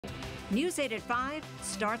News 8 at 5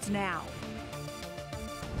 starts now.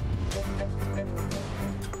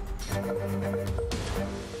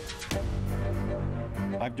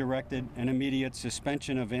 I've directed an immediate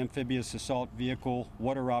suspension of amphibious assault vehicle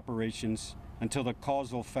water operations until the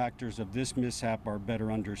causal factors of this mishap are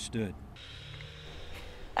better understood.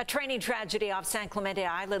 A training tragedy off San Clemente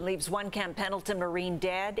Island leaves one Camp Pendleton Marine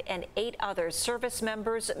dead and 8 other service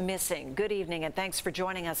members missing. Good evening and thanks for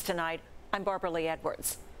joining us tonight. I'm Barbara Lee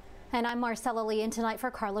Edwards. And I'm Marcella Lee, in tonight for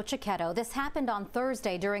Carlo Cicchetto. This happened on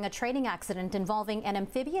Thursday during a training accident involving an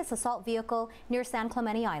amphibious assault vehicle near San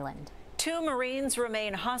Clemente Island. 2 Marines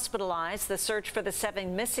remain hospitalized. The search for the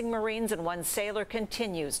 7 missing Marines and 1 sailor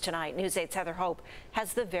continues tonight. News 8's Heather Hope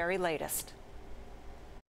has the very latest.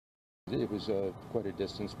 It was quite a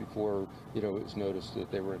distance before, it was noticed that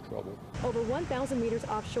they were in trouble. Over 1,000 meters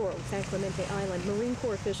offshore of San Clemente Island, Marine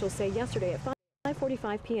Corps officials say yesterday at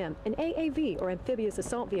 5:45 p.m., an AAV, or amphibious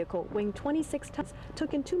assault vehicle, weighing 26 tons,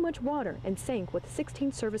 took in too much water and sank with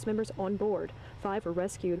 16 service members on board. 5 were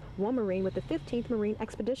rescued. 1 Marine with the 15th Marine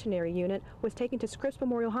Expeditionary Unit was taken to Scripps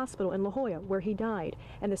Memorial Hospital in La Jolla, where he died.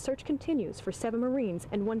 And the search continues for 7 Marines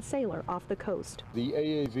and 1 sailor off the coast. The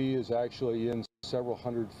AAV is actually in several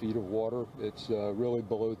hundred feet of water. It's really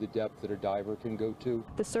below the depth that a diver can go to.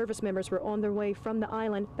 The service members were on their way from the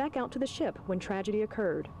island back out to the ship when tragedy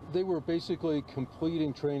occurred. They were basically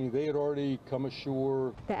completing training. They had already come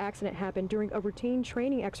ashore. The accident happened during a routine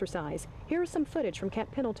training exercise. Here is some footage from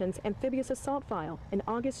Camp Pendleton's amphibious assault file in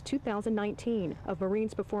August 2019 of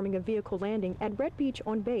Marines performing a vehicle landing at Red Beach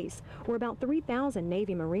on base, where about 3,000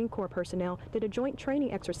 Navy Marine Corps personnel did a joint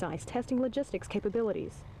training exercise testing logistics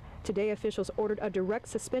capabilities. Today, officials ordered a direct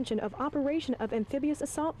suspension of operation of amphibious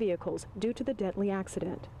assault vehicles due to the deadly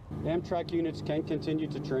accident. Amtrak units can continue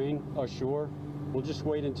to train ashore. We'll just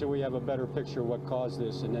wait until we have a better picture of what caused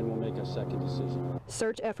this, and then we'll make a second decision.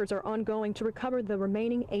 Search efforts are ongoing to recover the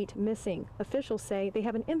remaining 8 missing. Officials say they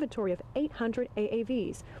have an inventory of 800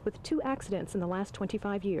 AAVs, with 2 accidents in the last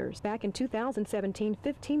 25 years. Back in 2017,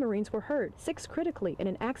 15 Marines were hurt, 6 critically, in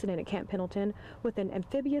an accident at Camp Pendleton with an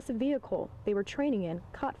amphibious vehicle they were training in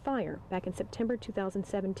caught fire back in September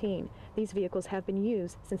 2017. These vehicles have been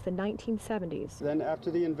used since the 1970s. Then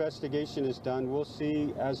after the investigation is done, we'll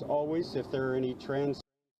see, as always, if there are any trends.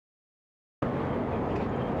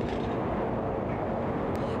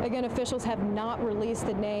 Again, officials have not released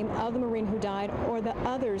the name of the Marine who died or the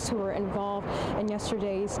others who were involved in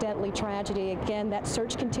yesterday's deadly tragedy. Again, that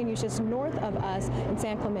search continues just north of us in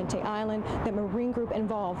San Clemente Island, the Marine group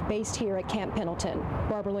involved based here at Camp Pendleton.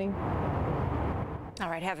 Barbara Lee. All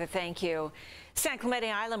right, Heather, thank you. San Clemente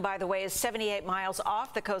Island, by the way, is 78 miles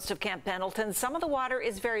off the coast of Camp Pendleton. Some of the water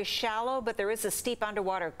is very shallow, but there is a steep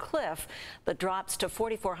underwater cliff that drops to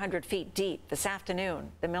 4,400 feet deep. This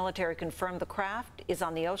afternoon, the military confirmed the craft is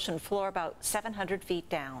on the ocean floor about 700 feet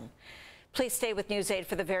down. Please stay with News 8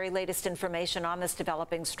 for the very latest information on this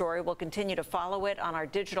developing story. We'll continue to follow it on our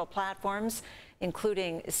digital platforms,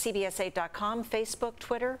 including CBS8.com, Facebook,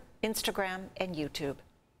 Twitter, Instagram, and YouTube.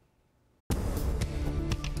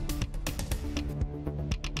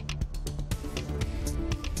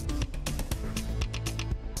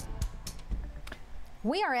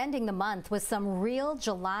 We are ending the month with some real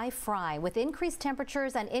July fry, with increased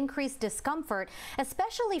temperatures and increased discomfort,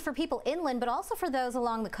 especially for people inland, but also for those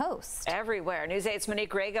along the coast. Everywhere. News 8's Monique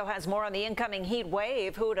Rago has more on the incoming heat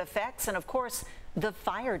wave, who it affects, and of course, the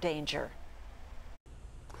fire danger.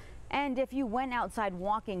 And if you went outside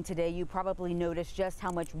walking today, you probably noticed just how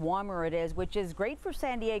much warmer it is, which is great for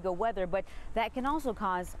San Diego weather, but that can also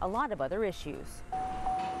cause a lot of other issues.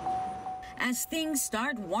 As things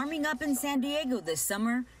start warming up in San Diego this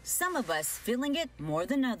summer, some of us feeling it more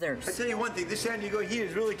than others. I tell you one thing, this San Diego heat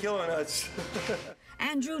is really killing us.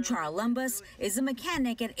 Andrew Charlumbus is a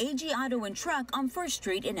mechanic at AG Auto and Truck on First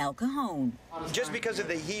Street in El Cajon. Just because of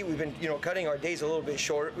the heat, we've been, cutting our days a little bit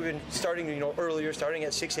short. We've been starting, earlier, starting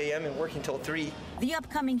at 6 a.m. and working till 3. The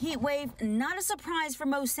upcoming heat wave, not a surprise for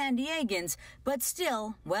most San Diegans, but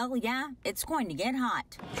still, well, yeah, it's going to get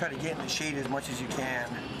hot. Try to get in the shade as much as you can.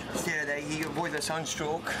 Stay out of that heat, avoid the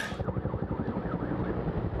sunstroke.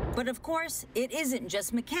 But of course, it isn't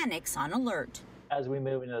just mechanics on alert. As we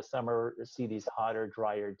move into the summer, see these hotter,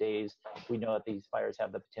 drier days, we know that these fires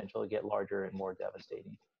have the potential to get larger and more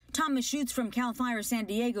devastating. Thomas Schutz from CAL FIRE San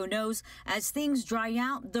Diego knows as things dry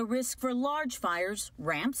out, the risk for large fires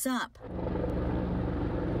ramps up.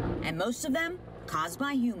 And most of them caused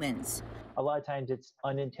by humans. A lot of times it's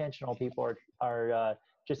unintentional. People are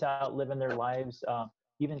just out living their lives,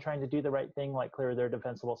 even trying to do the right thing, like clear their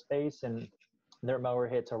defensible space, and their mower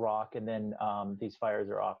hits a rock, and then these fires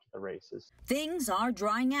are off to the races. Things are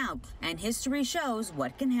drying out, and history shows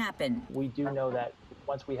what can happen. We do know that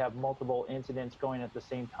once we have multiple incidents going at the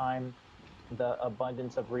same time, the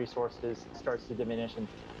abundance of resources starts to diminish, and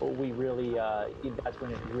we really, that's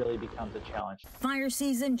when it really becomes a challenge. Fire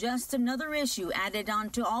season, just another issue added on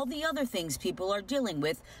to all the other things people are dealing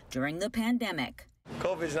with during the pandemic.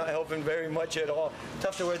 COVID's not helping very much at all.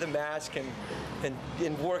 Tough to wear the mask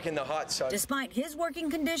and work in the hot sun. Despite his working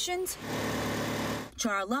conditions,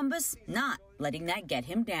 Charlumbus not letting that get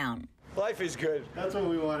him down. Life is good. That's what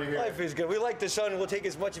we want to hear. Life is good. We like the sun. We'll take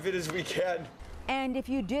as much of it as we can. And if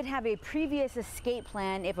you did have a previous escape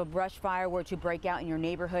plan if a brush fire were to break out in your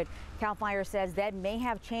neighborhood, CAL FIRE says that may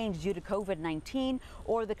have changed due to COVID-19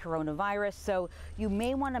 or the coronavirus. So you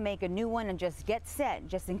may want to make a new one and just get set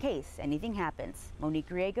just in case anything happens. Monique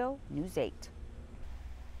Riego, News 8.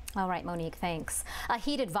 All right, Monique, thanks. A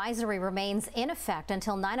heat advisory remains in effect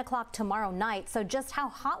until 9 o'clock tomorrow night. So just how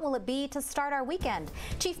hot will it be to start our weekend?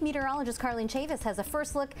 Chief Meteorologist Carlene Chavis has a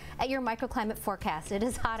first look at your microclimate forecast. It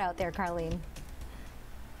is hot out there, Carlene.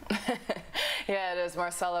 Yeah, it is,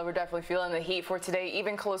 Marcella. We're definitely feeling the heat for today,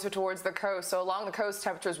 even closer towards the coast. So along the coast,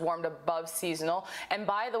 temperatures warmed above seasonal. And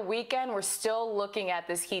by the weekend, we're still looking at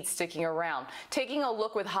this heat sticking around. Taking a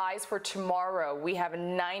look with highs for tomorrow, we have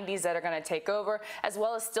 90s that are going to take over, as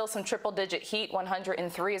well as still some triple-digit heat.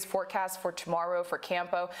 103 is forecast for tomorrow for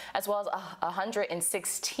Campo, as well as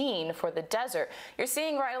 116 for the desert. You're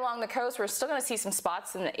seeing right along the coast, we're still going to see some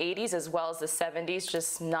spots in the 80s as well as the 70s,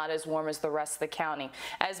 just not as warm as the rest of the county.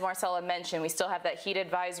 As Marcella mentioned, we still have that heat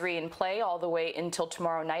advisory in play all the way until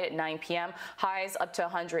tomorrow night at 9 p.m. Highs up to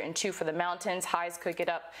 102 for the mountains. Highs could get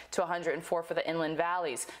up to 104 for the inland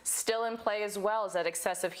valleys. Still in play as well is that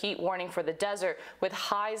excessive heat warning for the desert, with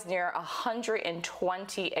highs near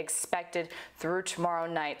 120 expected through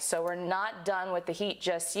tomorrow night. So we're not done with the heat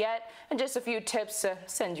just yet. And just a few tips to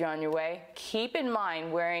send you on your way. Keep in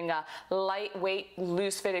mind wearing lightweight,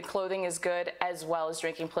 loose-fitted clothing is good, as well as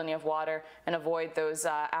drinking plenty of water, and avoid those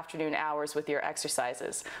afternoon hours with your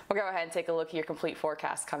exercises. We'll go ahead and take a look at your complete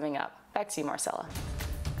forecast coming up. Back to you, Marcella.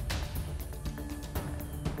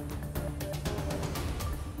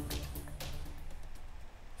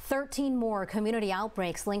 13 more community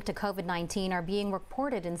outbreaks linked to COVID-19 are being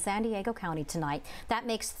reported in San Diego County tonight. That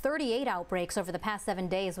makes 38 outbreaks over the past 7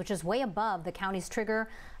 days, which is way above the county's trigger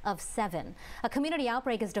of 7. A community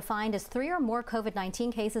outbreak is defined as 3 or more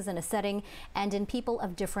COVID-19 cases in a setting and in people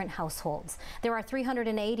of different households. There are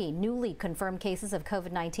 380 newly confirmed cases of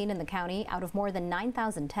COVID-19 in the county out of more than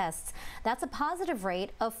 9,000 tests. That's a positive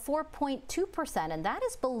rate of 4.2%, and that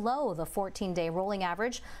is below the 14-day rolling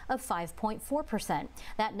average of 5.4%.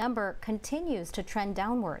 That number continues to trend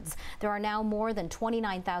downwards. There are now more than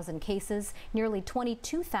 29,000 cases. Nearly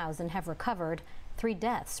 22,000 have recovered. 3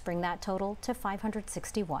 deaths bring that total to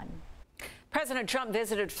 561. President Trump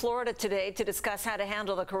visited Florida today to discuss how to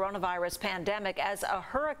handle the coronavirus pandemic as a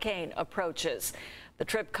hurricane approaches. The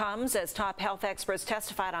trip comes as top health experts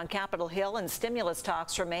testified on Capitol Hill, and stimulus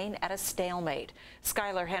talks remain at a stalemate.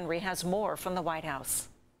 Skylar Henry has more from the White House.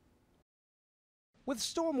 With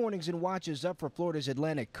storm warnings and watches up for Florida's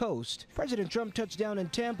Atlantic coast, President Trump touched down in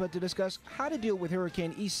Tampa to discuss how to deal with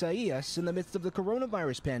Hurricane Isaias in the midst of the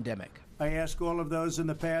coronavirus pandemic. I ask all of those in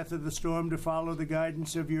the path of the storm to follow the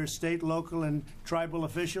guidance of your state, local, and tribal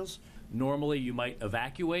officials. Normally you might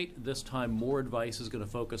evacuate. This time more advice is going to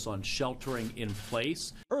focus on sheltering in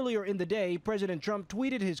place. Earlier in the day, President Trump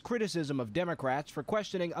tweeted his criticism of Democrats for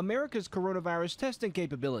questioning America's coronavirus testing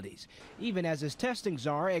capabilities, even as his testing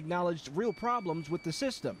czar acknowledged real problems with the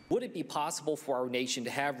system. Would it be possible for our nation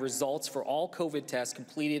to have results for all COVID tests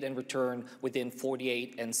completed and returned within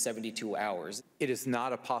 48 and 72 hours? It is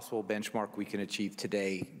not a possible benchmark we can achieve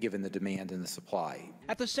today, given the demand and the supply.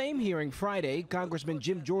 At the same hearing Friday, Congressman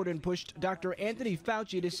Jim Jordan pushed Dr. Anthony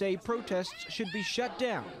Fauci to say protests should be shut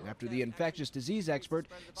down after the infectious disease expert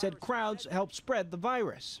said crowds help spread the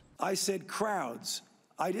virus. I said crowds.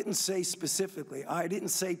 I didn't say specifically. I didn't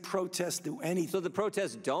say protests do anything. So the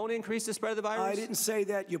protests don't increase the spread of the virus? I didn't say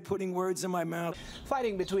that. You're putting words in my mouth.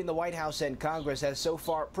 Fighting between the White House and Congress has so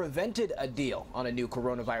far prevented a deal on a new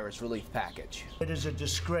coronavirus relief package. It is a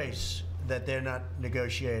disgrace that they're not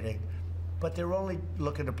negotiating, but they're only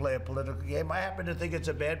looking to play a political game. I happen to think it's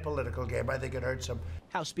a bad political game. I think it hurts them.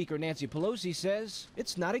 House Speaker Nancy Pelosi says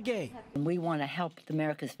it's not a game. We want to help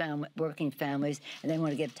America's working families, and they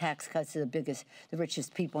want to give tax cuts to the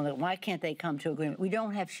richest people. Why can't they come to agreement? We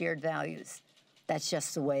don't have shared values. That's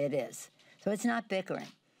just the way it is. So it's not bickering.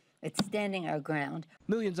 It's standing our ground.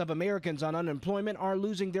 Millions of Americans on unemployment are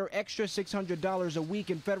losing their extra $600 a week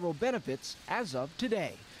in federal benefits as of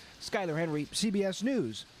today. Skylar Henry, CBS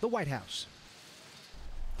News, the White House.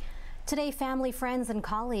 Today, family, friends, and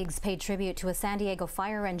colleagues paid tribute to a San Diego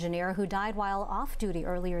fire engineer who died while off duty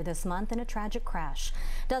earlier this month in a tragic crash.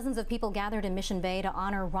 Dozens of people gathered in Mission Bay to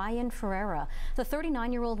honor Ryan Ferreira. The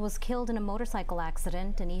 39-year-old was killed in a motorcycle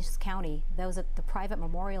accident in East County. Those at the private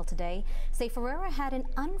memorial today say Ferreira had an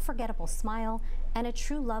unforgettable smile and a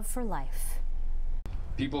true love for life.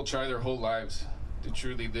 People try their whole lives to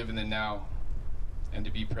truly live in the now and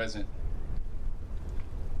to be present.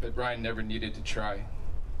 But Ryan never needed to try,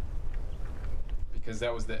 because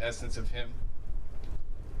that was the essence of him.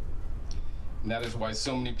 And that is why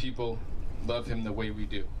so many people love him the way we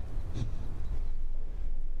do.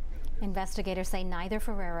 Investigators say neither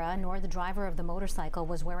Ferreira nor the driver of the motorcycle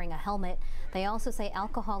was wearing a helmet. They also say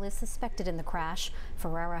alcohol is suspected in the crash.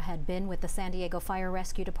 Ferreira had been with the San Diego Fire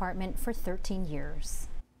Rescue Department for 13 years.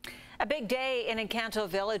 A big day in Encanto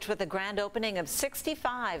Village with the grand opening of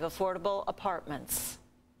 65 affordable apartments.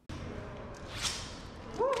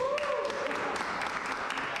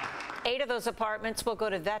 8 of those apartments will go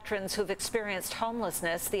to veterans who've experienced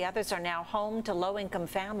homelessness. The others are now home to low-income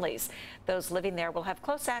families. Those living there will have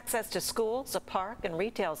close access to schools, a park, and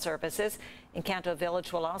retail services. Encanto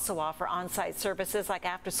Village will also offer on-site services like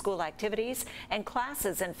after-school activities and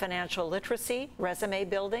classes in financial literacy, resume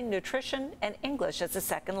building, nutrition, and English as a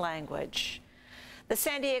second language. The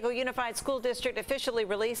San Diego Unified School District officially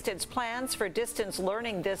released its plans for distance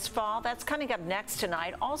learning this fall. That's coming up next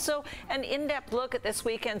tonight. Also, an in-depth look at this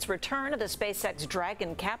weekend's return of the SpaceX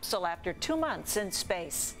Dragon capsule after 2 months in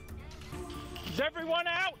space. Is everyone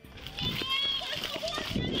out?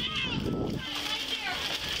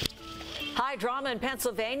 High drama in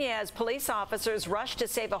Pennsylvania as police officers rush to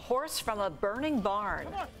save a horse from a burning barn.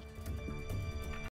 Come on.